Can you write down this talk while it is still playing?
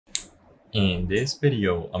In this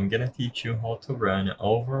video, I'm gonna teach you how to run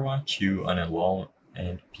Overwatch 2 on a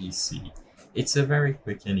low-end PC. It's a very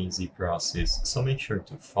quick and easy process, so make sure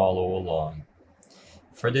to follow along.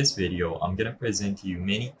 For this video, I'm gonna present to you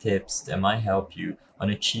many tips that might help you on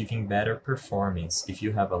achieving better performance if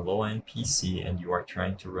you have a low-end PC and you are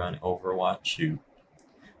trying to run Overwatch 2.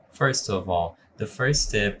 First of all, the first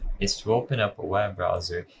step is to open up a web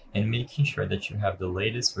browser and making sure that you have the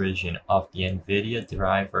latest version of the NVIDIA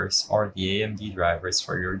drivers or the AMD drivers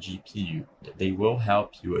for your GPU. They will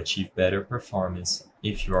help you achieve better performance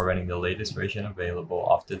if you are running the latest version available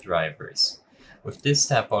of the drivers. With this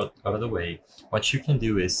step out of the way, what you can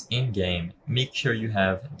do is in-game, make sure you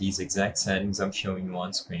have these exact settings I'm showing you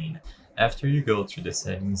on screen. After you go through the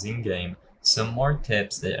settings in-game, some more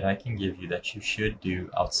tips that I can give you that you should do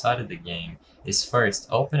outside of the game is first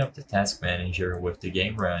open up the task manager with the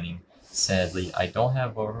game running. Sadly, I don't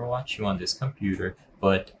have Overwatch 2 on this computer,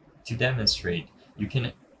 but to demonstrate, you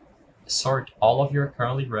can sort all of your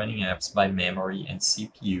currently running apps by memory and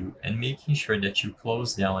CPU and making sure that you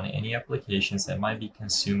close down any applications that might be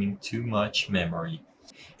consuming too much memory.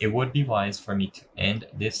 It would be wise for me to end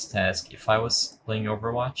this task if I was playing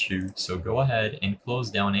Overwatch 2, so go ahead and close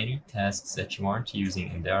down any tasks that you aren't using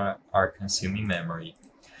and that are consuming memory.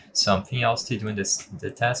 Something else to do in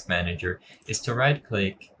the task manager is to right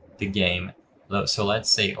click the game. So let's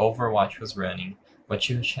say Overwatch was running. What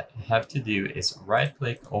you have to do is right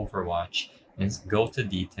click Overwatch and go to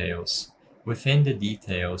details. Within the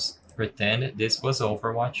details, pretend this was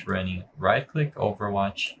Overwatch running, right-click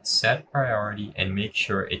Overwatch, set priority, and make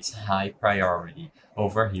sure it's high priority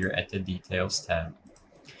over here at the Details tab.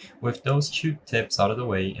 With those two tips out of the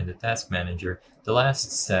way in the Task Manager, the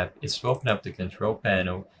last step is to open up the Control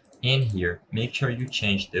panel. In here, make sure you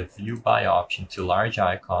change the View By option to Large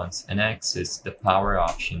Icons and access the Power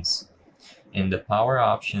options. In the Power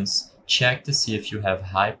options, check to see if you have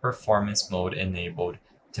High Performance Mode enabled,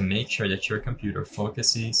 to make sure that your computer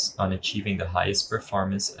focuses on achieving the highest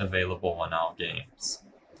performance available on all games.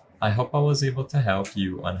 I hope I was able to help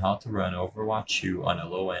you on how to run Overwatch 2 on a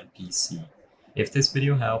low-end PC. If this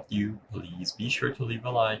video helped you, please be sure to leave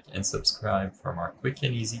a like and subscribe for more quick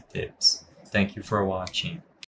and easy tips. Thank you for watching.